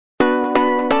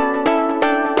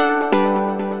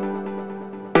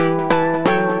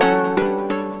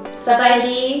Sup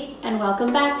ID, and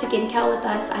welcome back to Khao with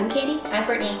us. I'm Katie. I'm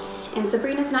Brittany. And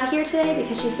Sabrina's not here today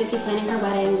because she's busy planning her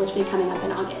wedding, which will be coming up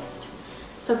in August.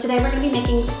 So today we're going to be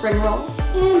making spring rolls,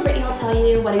 and Brittany will tell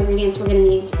you what ingredients we're going to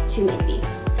need to make these.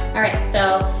 Alright,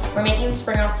 so we're making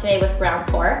spring rolls today with ground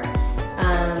pork.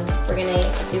 We're going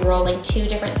to be rolling 2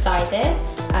 different sizes.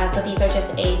 So these are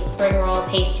just a spring roll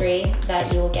pastry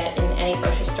that you will get in any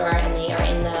grocery store, and they are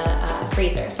in the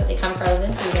freezer. So they come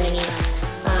frozen, so you're going to need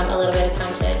a little bit of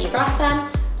time to defrost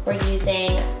them. We're using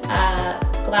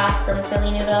glass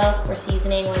vermicelli noodles. We're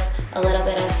seasoning with a little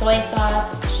bit of soy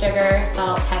sauce, sugar,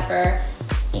 salt, pepper,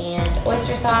 and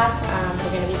oyster sauce.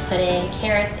 We're going to be putting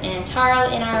carrots and taro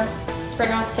in our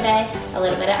spring rolls today, a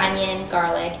little bit of onion,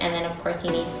 garlic, and then of course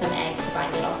you need some eggs to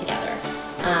bind it all together.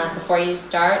 Before you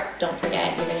start, don't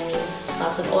forget you're going to need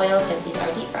lots of oil because these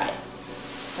are deep fried.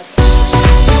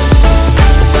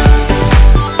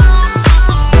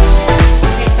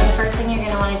 First thing you're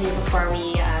going to want to do before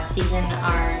we season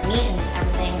our meat and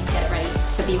everything, get it ready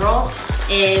to be rolled,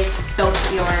 is soak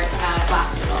your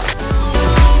glass noodles.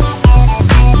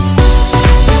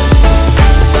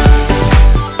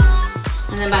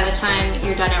 And then by the time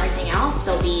you're done everything else,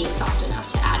 they'll be soft enough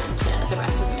to add into the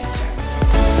rest of the mixture.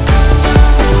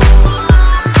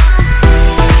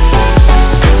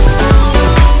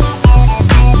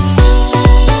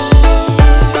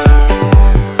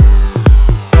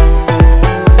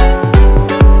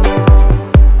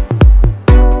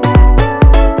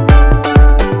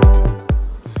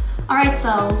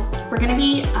 So we're going to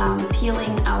be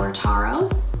peeling our taro.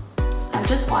 I've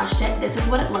just washed it. This is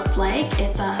what it looks like.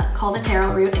 It's called a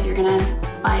taro root. If you're going to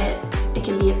buy it, it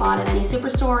can be bought at any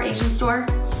superstore or Asian store.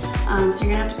 So you're going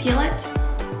to have to peel it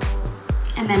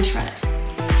and then shred it.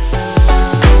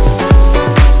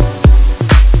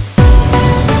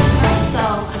 Alright, so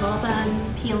I'm all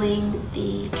done peeling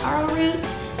the taro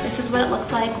root. This is what it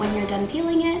looks like when you're done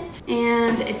peeling it,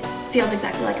 and it feels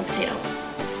exactly like a potato.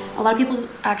 A lot of people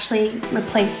actually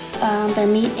replace their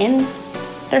meat in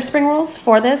their spring rolls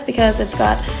for this because it's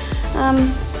got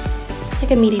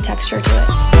like a meaty texture to it.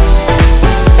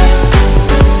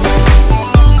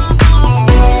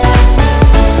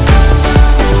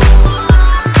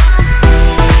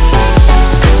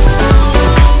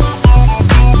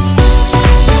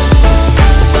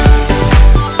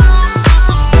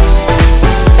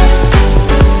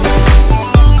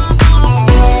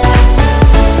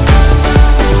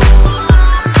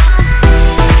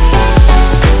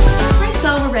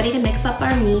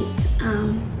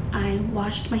 I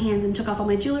washed my hands and took off all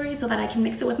my jewelry so that I can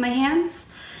mix it with my hands.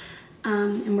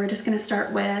 And we're just going to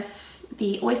start with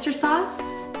the oyster sauce.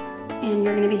 And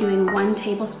you're going to be doing 1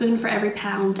 tablespoon for every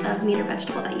pound of meat or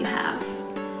vegetable that you have.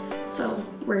 So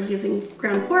we're using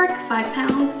ground pork, 5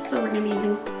 pounds, so we're going to be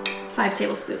using 5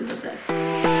 tablespoons of this.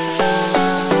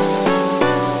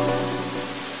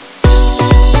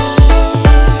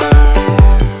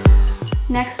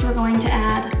 Next, we're going to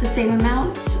add the same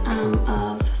amount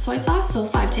of soy sauce, so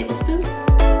 5 tablespoons.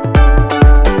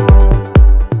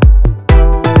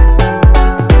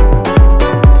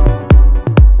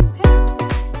 Okay.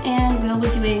 And we'll be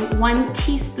doing 1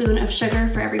 teaspoon of sugar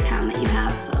for every pound that you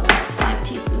have, so that's 5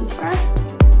 teaspoons for us.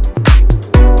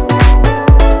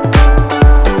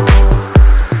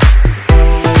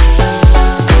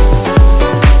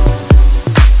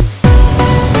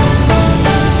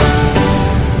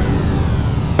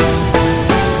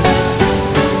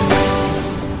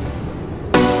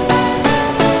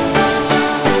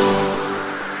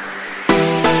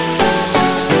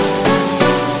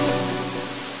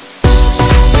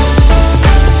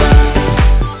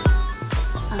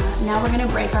 Now we're going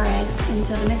to break our eggs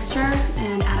into the mixture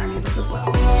and add our noodles as well.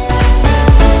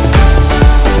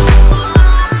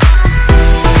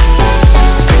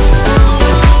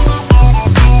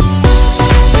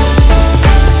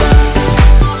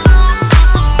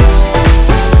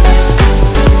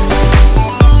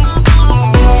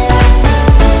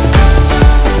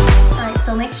 Alright,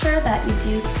 so make sure that you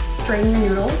do strain your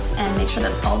noodles and make sure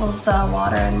that all of the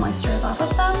water and moisture is off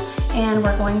of them. And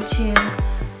we're going to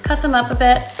cut them up a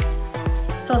bit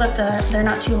so that they're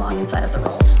not too long inside of the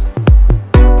rolls.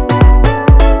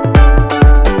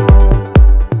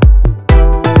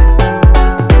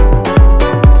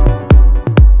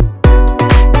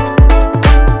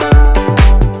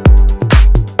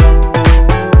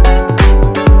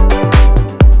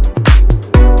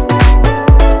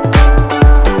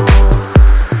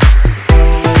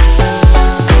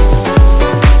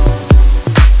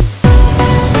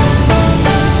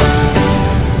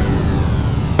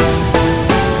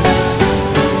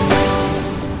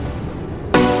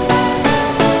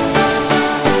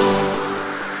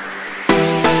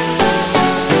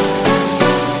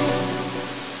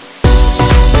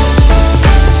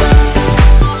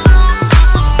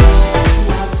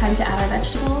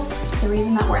 The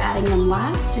reason that we're adding them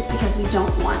last is because we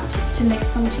don't want to mix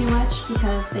them too much,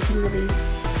 because they can release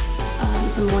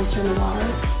the moisture in the water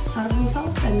out of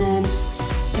themselves, and then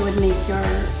it would make your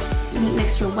meat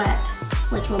mixture wet,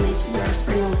 which will make your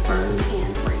spring rolls burn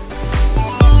and break.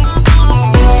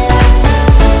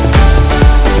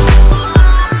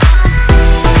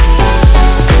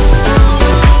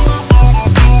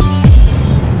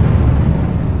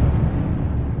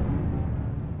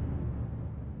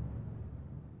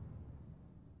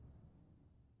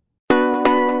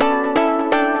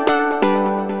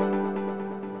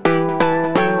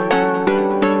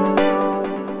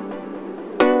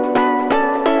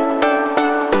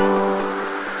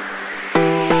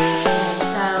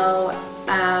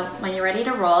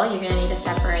 You're going to need to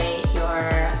separate your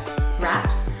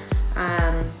wraps.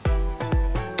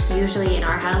 Usually in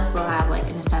our house we'll have like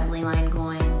an assembly line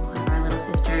going. We'll have our little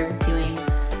sister doing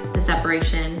the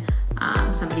separation,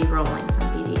 somebody rolling,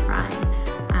 somebody deep frying.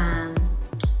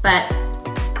 But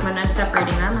when I'm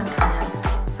separating them, I'm kind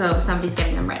of, so somebody's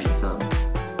getting them ready. So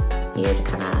you have to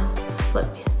kind of flip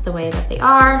the way that they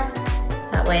are.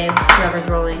 That way whoever's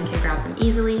rolling can grab them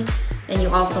easily. And you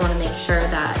also want to make sure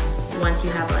that once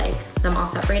you have like them all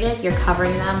separated, you're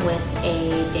covering them with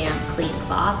a damp, clean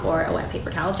cloth or a wet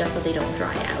paper towel just so they don't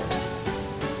dry out.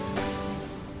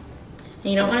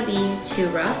 And you don't want to be too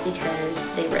rough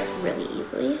because they rip really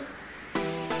easily. How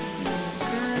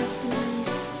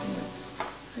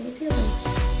you feeling?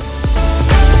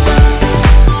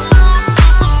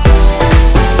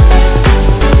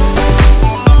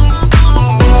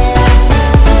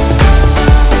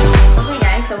 Okay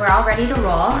guys, so we're all ready to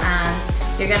roll.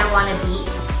 You're gonna want to beat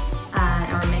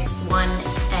or mix 1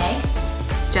 egg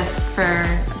just for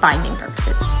binding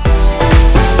purposes.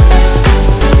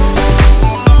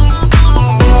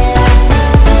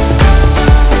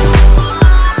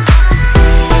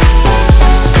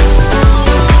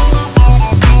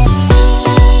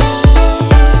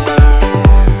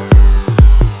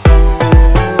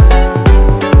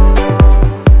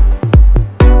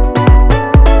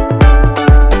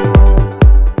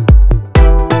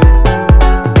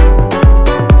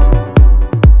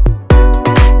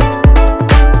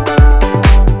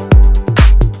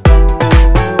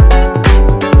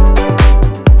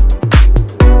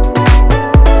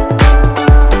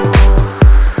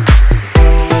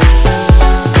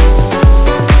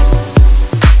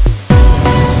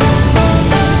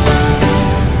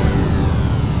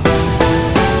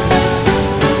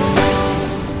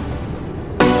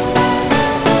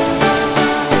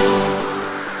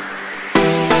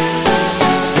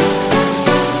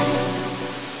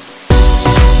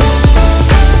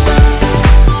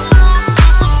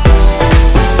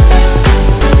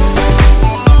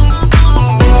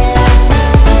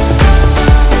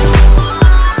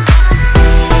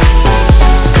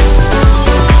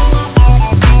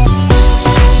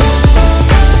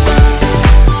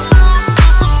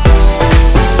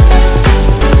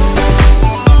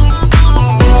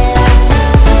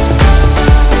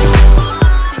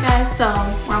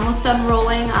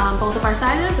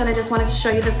 And I just wanted to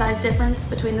show you the size difference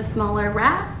between the smaller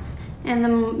wraps and the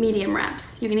medium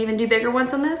wraps. You can even do bigger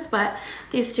ones on this, but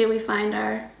these two we find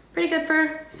are pretty good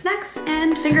for snacks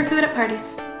and finger food at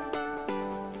parties.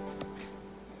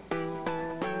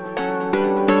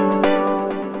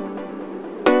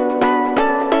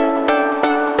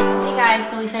 Hey guys,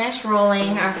 so we finished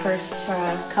rolling our first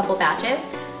couple batches.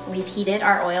 We've heated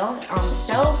our oil on the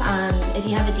stove. If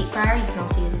you have a deep fryer, you can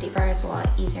also use a deep fryer. It's a lot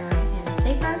easier and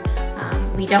safer.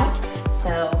 We don't,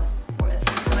 so this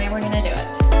is the way we're gonna do it.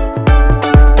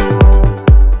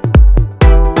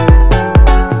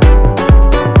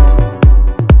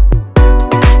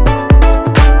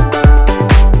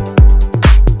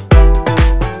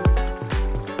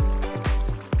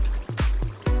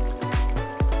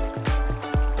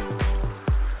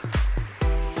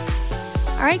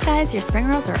 Alright guys, your spring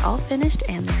rolls are all finished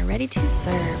and they're ready to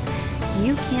serve.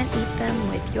 You can't eat them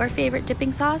with your favorite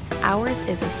dipping sauce. Ours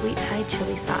is a sweet Thai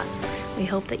chili sauce. We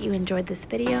hope that you enjoyed this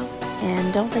video,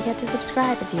 and don't forget to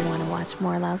subscribe if you want to watch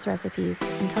more Laos recipes.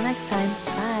 Until next time,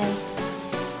 bye!